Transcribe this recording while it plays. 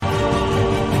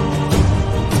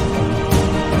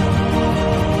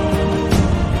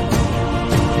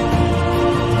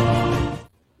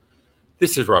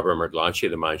This is Robert Marglanchi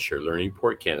of the Mindshare Learning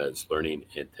Report, Canada's Learning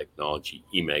and Technology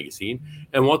e-magazine,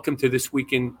 and welcome to This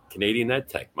Week in Canadian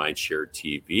EdTech, Mindshare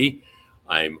TV.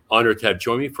 I'm honored to have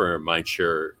joined me for a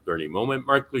Mindshare Learning Moment,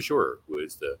 Marc Lejour, who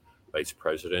is the Vice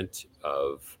President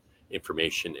of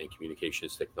Information and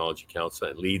Communications Technology Council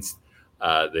and leads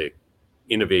the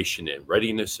Innovation and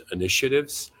Readiness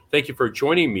Initiatives. Thank you for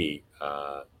joining me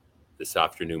this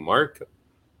afternoon, Marc.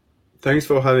 Thanks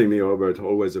for having me, Robert.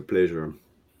 Always a pleasure.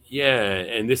 Yeah,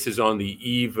 and this is on the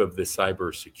eve of the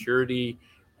cybersecurity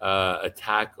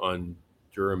attack on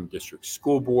Durham District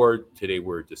School Board. Today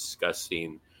we're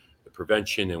discussing the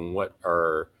prevention and what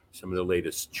are some of the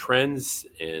latest trends.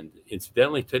 And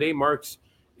incidentally, today marks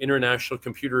International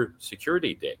Computer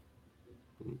Security Day.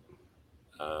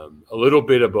 A little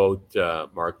bit about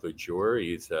Marc Lejour.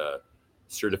 He's a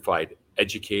certified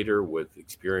educator with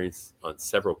experience on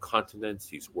several continents.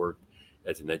 He's worked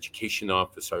as an education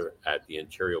officer at the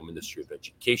Ontario Ministry of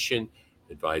Education,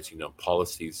 advising on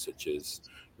policies such as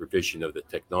revision of the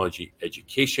technology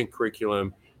education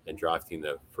curriculum and drafting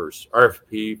the first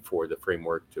RFP for the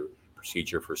framework to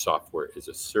procedure for software as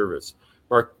a service.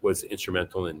 Marc was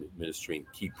instrumental in administering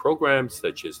key programs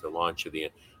such as the launch of the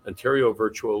Ontario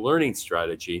Virtual Learning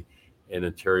Strategy and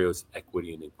Ontario's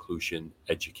Equity and Inclusion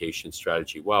Education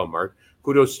Strategy. Wow, Marc,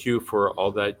 kudos to you for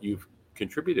all that you've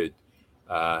contributed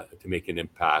to make an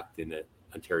impact in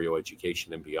Ontario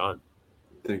education and beyond.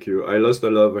 Thank you. I lost a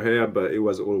lot of hair, but it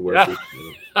was all worth it.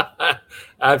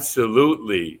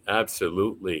 Absolutely.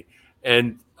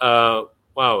 And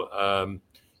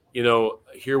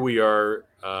here we are,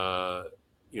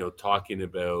 talking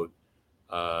about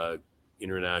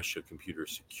International Computer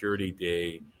Security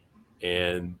Day,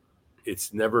 and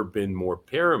it's never been more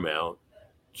paramount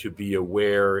to be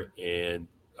aware and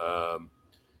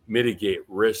mitigate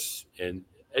risks. And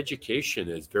education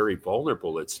is very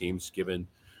vulnerable, it seems, given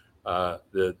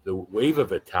the wave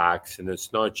of attacks. And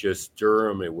it's not just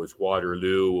Durham, it was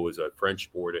Waterloo, it was a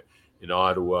French board in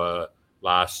Ottawa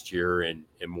last year, and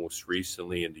most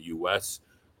recently in the US,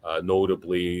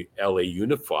 notably LA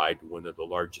Unified, one of the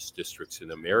largest districts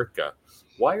in America.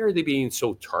 Why are they being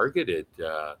so targeted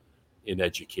in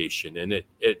education? And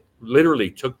it literally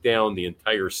took down the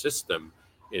entire system.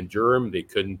 In Durham, they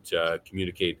couldn't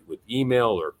communicate with email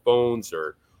or phones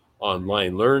or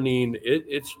online learning.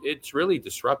 It's really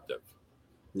disruptive.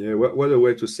 Yeah, what a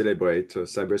way to celebrate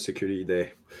Cybersecurity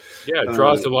Day. Yeah, it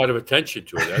draws a lot of attention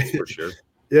to it, that's for sure.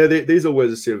 Yeah, there's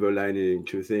always a silver lining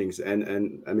to things.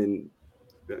 And I mean,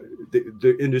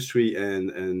 the industry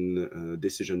and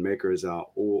decision makers are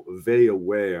all very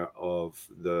aware of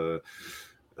the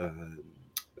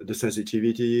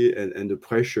sensitivity and the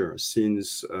pressure,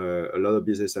 since a lot of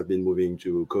business have been moving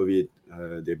to COVID.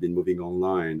 They've been moving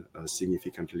online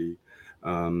significantly.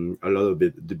 A lot of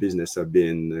the business have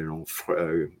been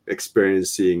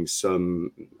experiencing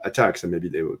some attacks, and maybe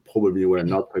they probably were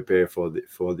not prepared for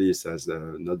this, as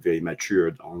not very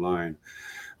matured online.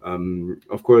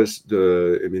 Of course,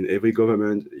 every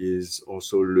government is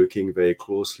also looking very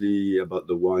closely about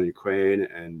the war in Ukraine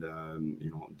and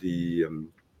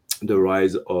the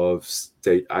rise of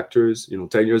state actors.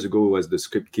 10 years ago was the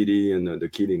Script Kiddie and the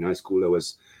kid in high school that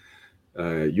was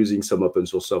using some open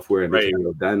source software and making a lot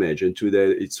of damage. And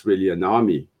today it's really an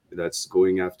army that's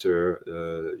going after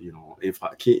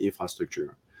key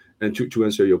infrastructure. And to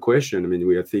answer your question,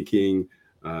 we are thinking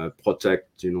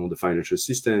protect the financial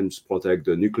systems, protect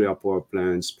the nuclear power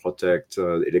plants, protect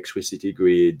the electricity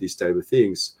grid, these type of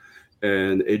things.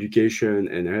 And education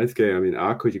and healthcare,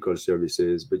 are critical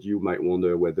services, but you might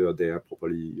wonder whether they are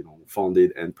properly,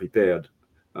 funded and prepared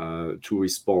to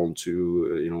respond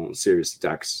to, serious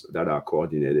attacks that are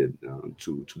coordinated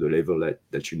to the level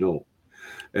that you know.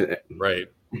 Right.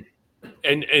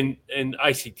 And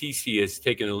ICTC has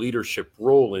taken a leadership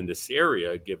role in this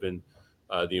area, given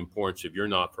the importance of your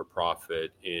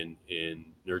not-for-profit in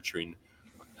nurturing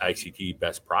ICT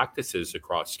best practices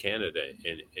across Canada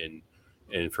and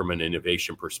from an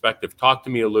innovation perspective. Talk to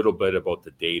me a little bit about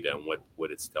the data and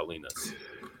what it's telling us.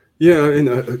 Yeah,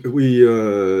 and we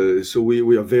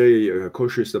are very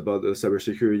cautious about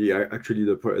cybersecurity. Actually,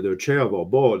 the chair of our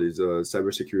board is a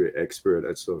cybersecurity expert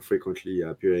that's frequently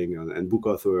appearing and book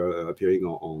author appearing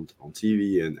on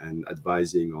TV and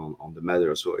advising on the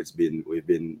matter. So we've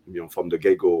been from the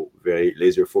get-go very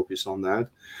laser focused on that.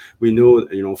 We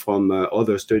know from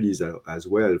other studies as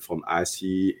well, from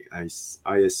ISC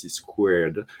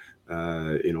squared.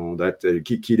 That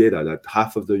key data that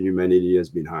half of the humanity has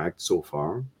been hacked so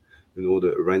far.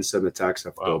 The ransom attacks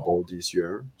have doubled this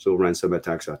year. So ransom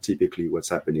attacks are typically what's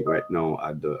happening right now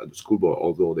at the school board,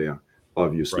 although they are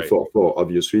Obviously, Right. for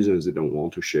obvious reasons, they don't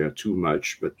want to share too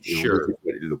much, but this Sure. is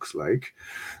what it looks like.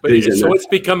 But There is so it's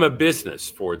become a business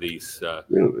for these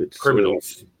it's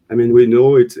criminals. I mean, we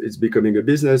know it's becoming a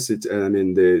business. I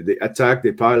mean, they attack,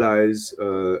 they paralyze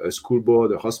a school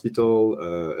board, a hospital,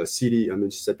 a city, a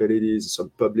municipalities,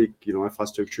 some public,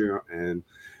 infrastructure, and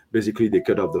basically they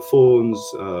cut off the phones.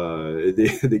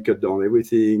 They cut down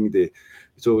everything.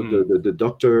 The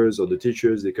doctors or the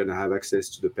teachers, they can have access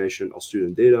to the patient or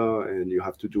student data, and you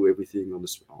have to do everything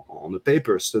on the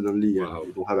paper suddenly, and Wow.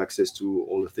 you don't have access to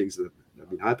all the things that have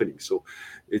been happening. So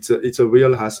it's a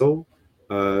real hassle.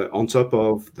 On top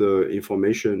of the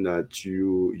information that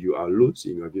you are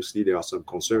losing, obviously there are some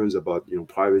concerns about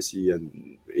privacy,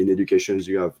 and in education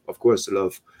you have, of course, a lot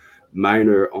of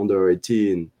minor under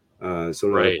 18, so a lot of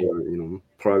Right.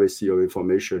 privacy of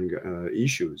information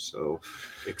issues. So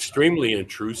Extremely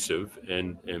intrusive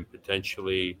and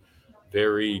potentially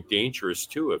very dangerous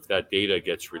too if that data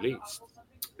gets released.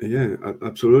 yeah,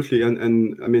 absolutely.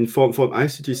 And I mean, from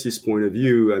ICTC's point of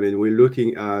view, I mean, we're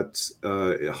looking at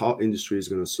how industry is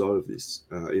going to solve this.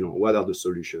 What are the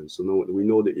solutions? So we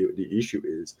know the issue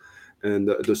is, and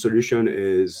the solution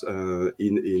is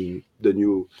in the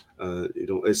new,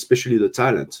 especially the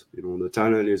talent. The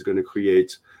talent is going to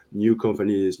create new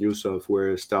companies, new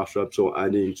software, startups, or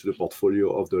adding to the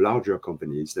portfolio of the larger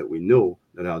companies that we know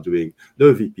that are doing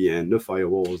the VPN, the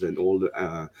firewalls, and all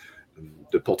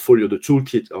the portfolio, the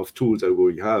toolkit of tools that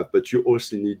we have. But you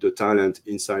also need the talent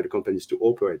inside the companies to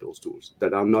operate those tools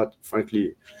that are not,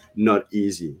 frankly, not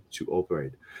easy to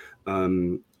operate.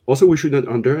 Also, we should not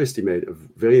underestimate a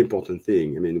very important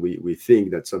thing. I mean, we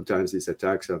think that sometimes these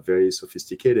attacks are very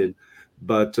sophisticated,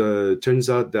 but turns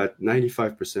out that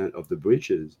 95% of the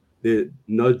breaches, they're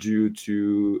not due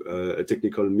to a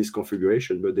technical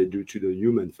misconfiguration, but they're due to the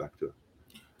human factor.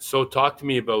 So talk to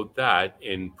me about that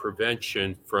in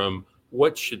prevention. From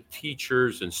what should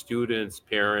teachers and students,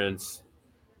 parents,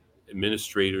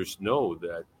 administrators know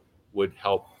that would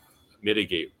help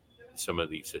mitigate some of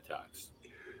these attacks?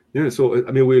 Yeah, so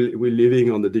I mean, we're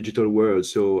living on the digital world.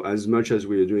 So as much as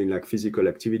we're doing like physical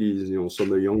activities,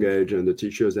 from a young age, and the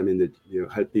teachers, I mean,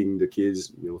 helping the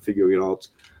kids, figuring out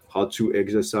how to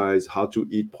exercise, how to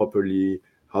eat properly,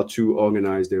 how to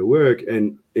organize their work,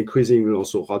 and increasingly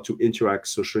also how to interact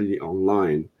socially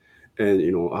online. And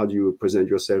how do you present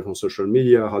yourself on social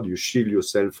media? How do you shield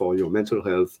yourself for your mental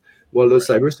health? Well, the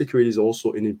Right. cybersecurity is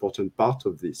also an important part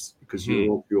of this, because you don't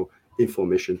Hmm. want your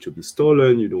information to be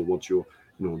stolen. You don't want your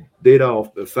data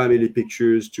of family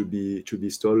pictures to be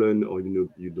stolen, or you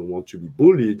don't want to be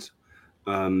bullied.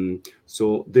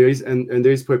 So there is, and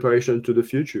there is preparation to the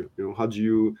future. How do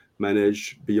you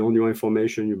manage beyond your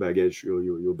information, your baggage,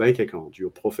 your bank account,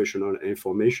 your professional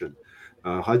information?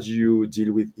 How do you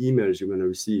deal with emails you're going to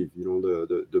receive?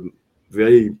 The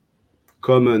very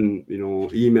common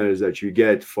emails that you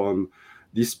get from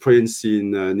this prince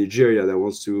in Nigeria that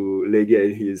wants to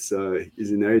legate his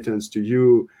inheritance to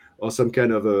you, or some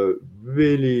kind of a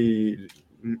really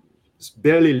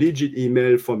barely legit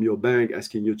email from your bank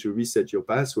asking you to reset your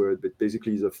password, but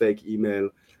basically is a fake email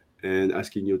and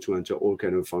asking you to enter all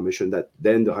kind of information that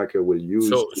then the hacker will use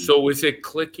So, to. so is it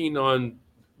clicking on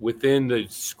within the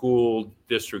school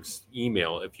district's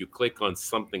email? If you click on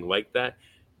something like that,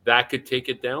 that could take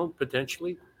it down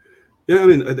potentially. Yeah, I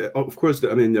mean, of course,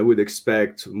 I mean, I would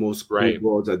expect most school Right.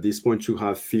 boards at this point to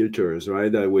have filters,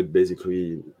 right? That would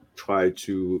basically try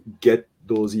to get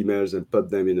those emails and put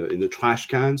them in a trash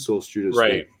can so students don't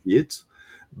Right. see it.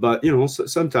 But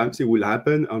sometimes it will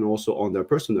happen, and also on their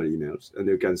personal emails, and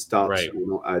they can start Right.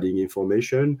 adding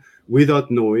information without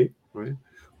knowing, right?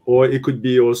 Or it could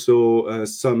be also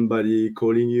somebody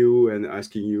calling you and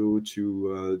asking you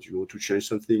to change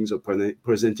some things, or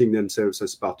presenting themselves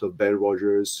as part of Bell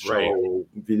Rogers, Shaw, Right. or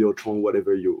Videotron,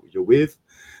 whatever you're with,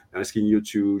 asking you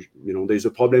to, there's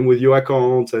a problem with your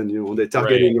account, and they're Right.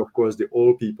 targeting, of course, the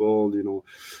old people.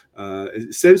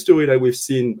 Same story that we've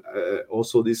seen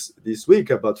also this week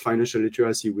about financial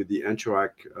literacy with the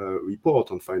Interact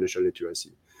report on financial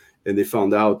literacy. And they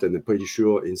found out, and I'm pretty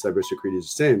sure in cybersecurity is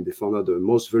the same, they found out the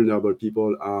most vulnerable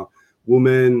people are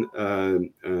women,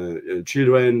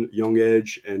 children, young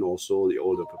age, and also the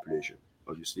older population.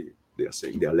 Obviously, they are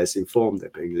saying they are less informed, they're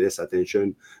paying less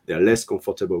attention, they're less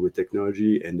comfortable with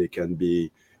technology, and they can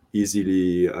be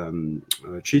easily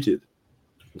cheated,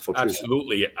 unfortunately.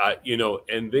 Absolutely.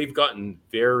 And they've gotten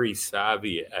very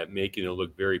savvy at making it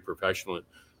look very professional.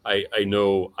 I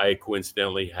know I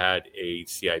coincidentally had a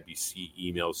CIBC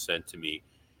email sent to me,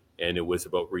 and it was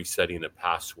about resetting a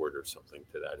password or something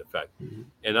to that effect. Mhm.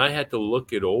 And I had to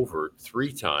look it over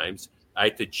 3 times. I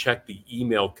had to check the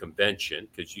email convention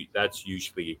because that's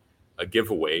usually a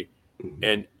giveaway.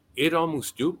 and it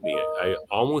almost duped me. I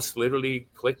almost literally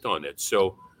clicked on it.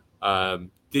 So,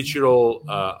 digital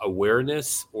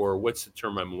awareness, or what's the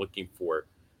term I'm looking for?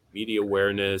 Media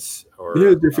awareness, Yeah,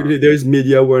 or definitely. There's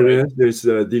media right, awareness. There's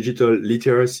digital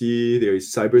literacy. There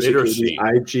is cybersecurity literacy,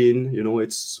 hygiene.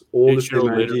 It's all the same digital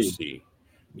idea. literacy.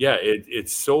 Yeah,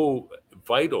 it's so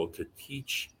vital to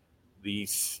teach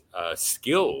these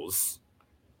skills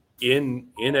in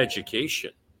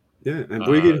education. Yeah, and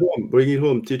bring Uh, it home. Bring it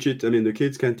home. Teach it. I mean, the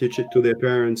kids can teach it to their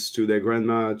parents, to their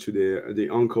grandma, to their the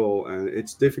uncle, and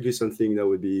it's definitely something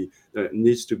that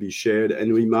needs to be shared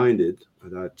and reminded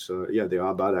that yeah, there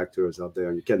are bad actors out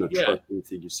there. You cannot yeah, trust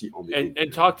anything you see on the and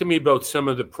internet. talk to me about some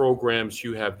of the programs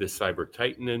you have. The Cyber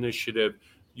Titan initiative.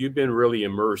 You've been really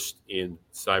immersed in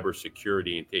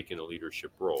cybersecurity and taking a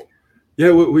leadership role.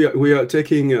 Yeah, we are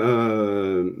taking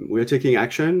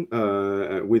action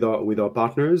with our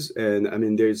partners, and I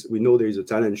mean, we know there is a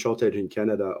talent shortage in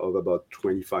Canada of about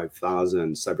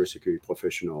 25,000 cybersecurity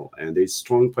professional, and there's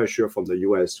strong pressure from the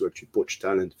US to actually poach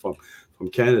talent from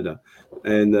Canada,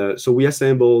 and so we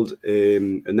assembled a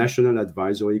national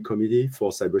advisory committee for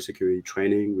cybersecurity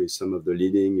training with some of the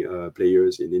leading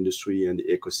players in industry and the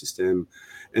ecosystem,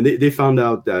 and they found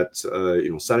out that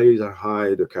salaries are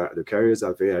high, the careers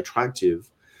are very attractive,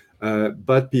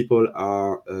 but people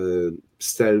are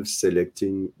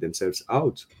self-selecting themselves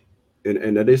out,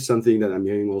 and that is something that I'm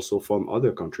hearing also from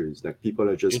other countries. Like people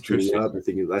are just giving Interesting, up and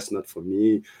thinking that's not for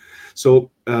me.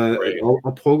 So right?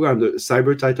 our program, the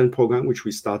Cyber Titan program, which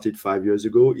we started 5 years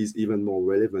ago, is even more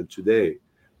relevant today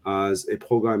as a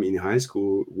program in high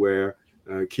school where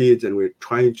kids, and we're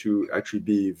trying to actually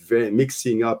be very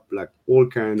mixing up like all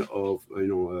kind of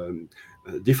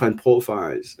different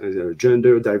profiles,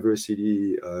 gender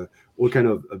diversity, all kind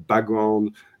of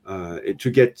background, to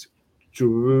get to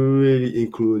really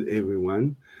include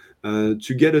everyone,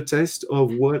 to get a test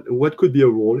of what could be a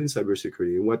role in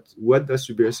cybersecurity, and what does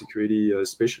cybersecurity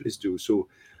specialists do. So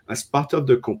as part of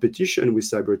the competition with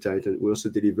Cyber Titan, we also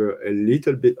deliver a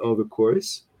little bit of a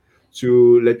course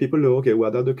to let people know, okay,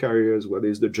 what are the careers, what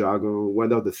is the jargon,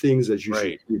 what are the things that you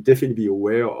should Right. definitely be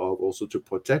aware of also to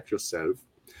protect yourself.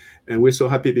 And we're so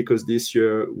happy because this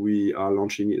year we are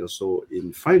launching it also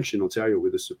in French in Ontario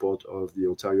with the support of the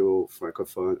Ontario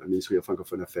Ministry of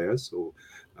Francophone Affairs. So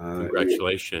we appreciate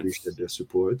Congratulations. their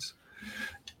support.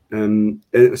 And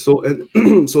so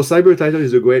so Cyber Titan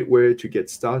is a great way to get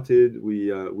started.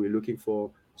 We're looking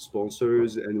for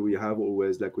sponsors, and we have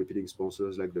always like repeating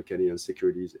sponsors like the Canadian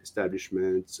Securities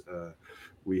Establishment.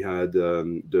 We had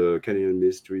the Canadian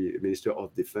Minister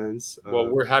of Defense. Well,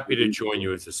 we're happy to join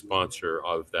you as a sponsor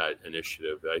of that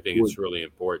initiative. I think it's really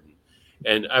important.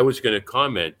 And I was going to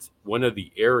comment, one of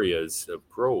the areas of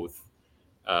growth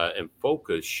and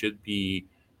focus should be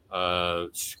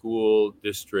school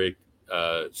district,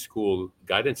 school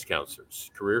guidance counselors,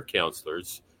 career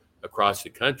counselors across the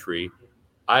country.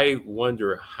 I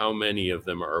wonder how many of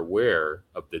them are aware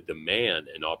of the demand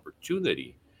and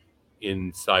opportunity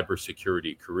in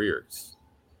cybersecurity careers.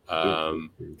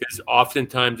 Because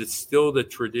oftentimes it's still the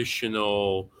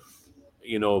traditional,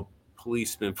 you know,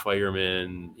 policeman,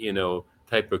 fireman,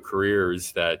 type of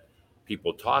careers that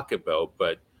people talk about,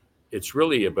 but it's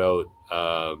really about,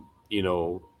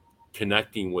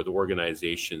 connecting with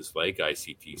organizations like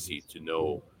ICTC to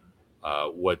know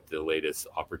what the latest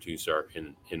opportunities are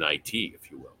in IT, if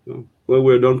you will. Well,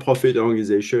 we're a non-profit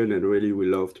organization, and really we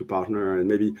love to partner, and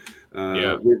maybe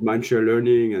Yeah. with Mindshare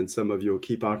Learning and some of your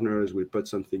key partners, we'll put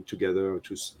something together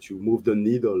to move the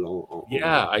needle on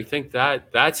Yeah, I think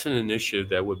that's an initiative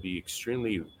that would be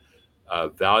extremely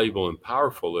valuable and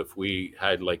powerful if we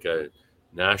had like a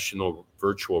national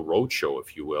virtual roadshow,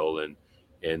 if you will,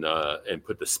 and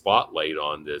put the spotlight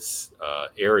on this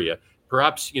area.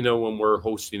 Perhaps when we're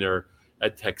hosting our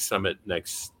EdTech Summit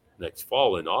next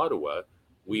fall in Ottawa,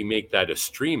 we make that a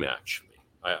stream. Actually,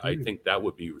 I that. think that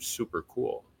would be super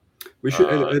cool. We should,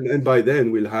 Uh, and by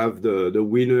then we'll have the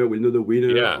winner. We'll know the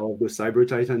winner yeah, of the Cyber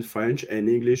Titan French and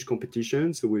English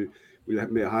competition. So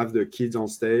may have the kids on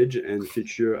stage and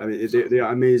feature. I mean, they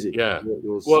are amazing. yeah.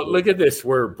 Those, Well, look at this.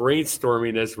 We're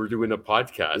brainstorming as we're doing a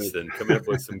podcast and coming up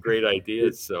with some great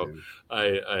ideas. So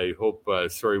I hope,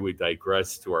 sorry, we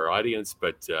digress to our audience,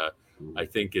 but I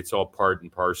think it's all part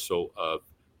and parcel of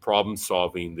problem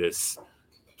solving this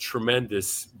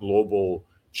tremendous global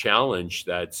challenge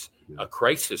that's a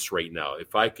crisis right now.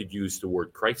 If I could use the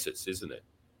word crisis, isn't it?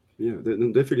 Yeah,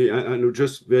 definitely. And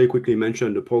just very quickly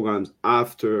mention the programs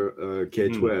after Mm,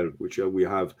 K-12, which we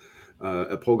have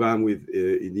a program with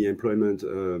the employment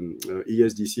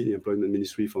ESDC, the Employment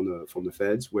Ministry from the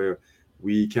Feds, where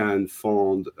We can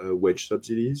fund wage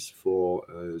subsidies for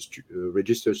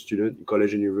registered students in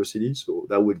college and university. So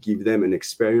that would give them an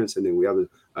experience. And then we have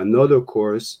another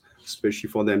course, especially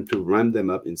for them to ramp them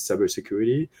up in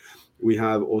cybersecurity. We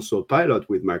have also a pilot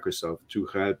with Microsoft to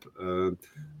help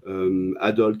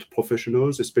adult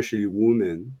professionals, especially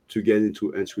women, to get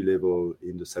into entry level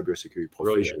in the cybersecurity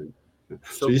profession.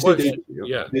 So you see,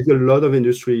 there's a lot of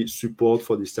industry support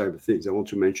for these type of things. I want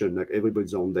to mention, like,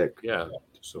 everybody's on deck. Yeah.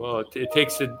 So, well, it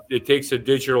takes a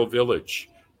digital village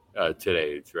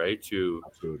today, right, to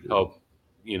help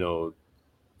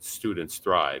students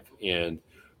thrive. And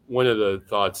one of the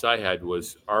thoughts I had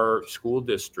was, are school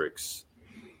districts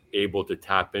able to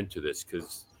tap into this?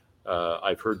 Because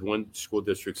I've heard one school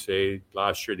district say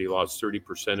last year they lost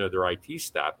 30% of their IT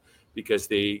staff because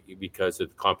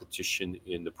of competition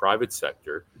in the private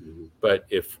sector. Mm-hmm. But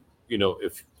if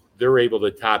they're able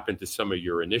to tap into some of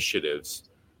your initiatives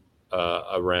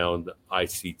around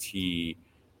ICT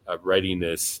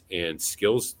readiness and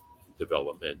skills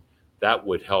development, that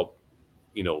would help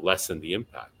lessen the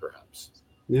impact, perhaps.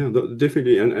 Yeah,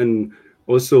 definitely. And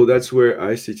also that's where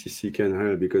ICTC can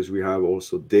help, because we have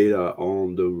also data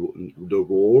on the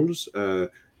roles,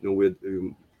 with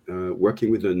working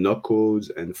with the NOC codes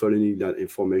and following that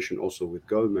information also with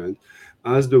government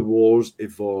as the roles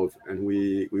evolve. And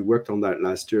we worked on that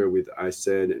last year with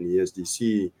ICED and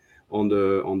ESDC on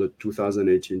the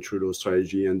 2018 Trudeau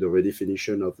strategy and the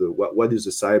redefinition of what is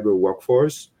the cyber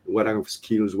workforce, what kind of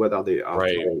skills, what are they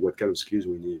after, what kind of skills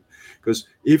we need. Because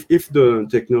if the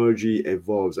technology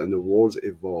evolves and the roles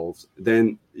evolve,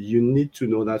 then you need to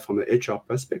know that from an HR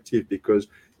perspective, because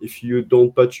if you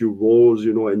don't put your roles,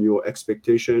 and your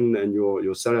expectation and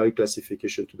your salary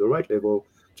classification to the right level,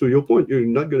 to your point, you're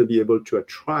not going to be able to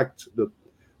attract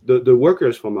the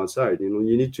workers from outside. You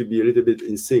need to be a little bit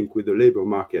in sync with the labor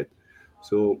market.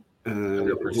 So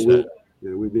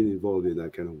we've been involved in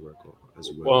that kind of work as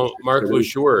well. Well, Marc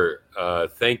Lejour,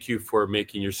 thank you for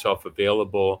making yourself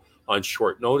available on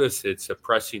short notice. It's a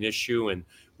pressing issue, and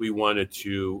we wanted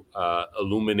to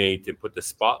illuminate and put the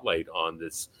spotlight on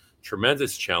this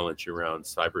tremendous challenge around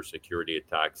cybersecurity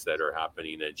attacks that are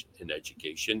happening in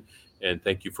education. And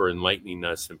thank you for enlightening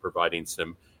us and providing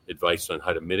some advice on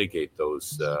how to mitigate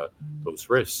those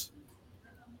risks.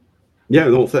 Yeah,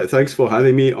 no, thanks for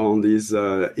having me on this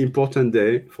important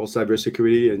day for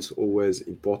cybersecurity. And it's always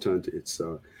important. It's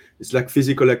like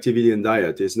physical activity and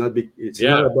diet. It's not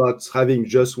about having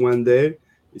just one day.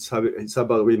 It's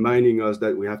about reminding us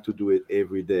that we have to do it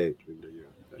every day during the year.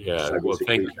 Yeah, well,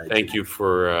 thank you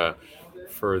for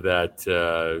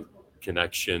that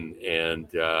connection. And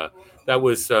that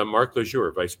was Marc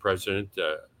Lejour, Vice President,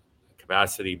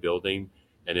 Capacity Building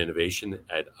and Innovation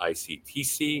at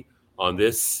ICTC, on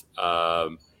this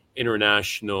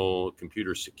International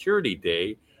Computer Security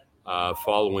Day,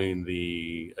 following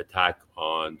the attack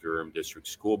on Durham District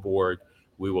School Board.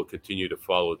 We will continue to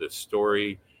follow this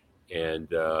story and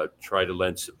try to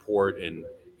lend support in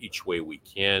each way we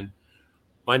can.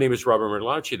 My name is Robert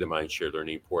Merlacci, the Mindshare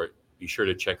Learning Report. Be sure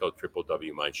to check out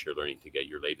www.Mindshare Learning to get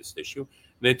your latest issue.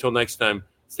 And until next time,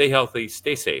 stay healthy,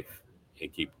 stay safe,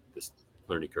 and keep this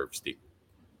learning curve steep.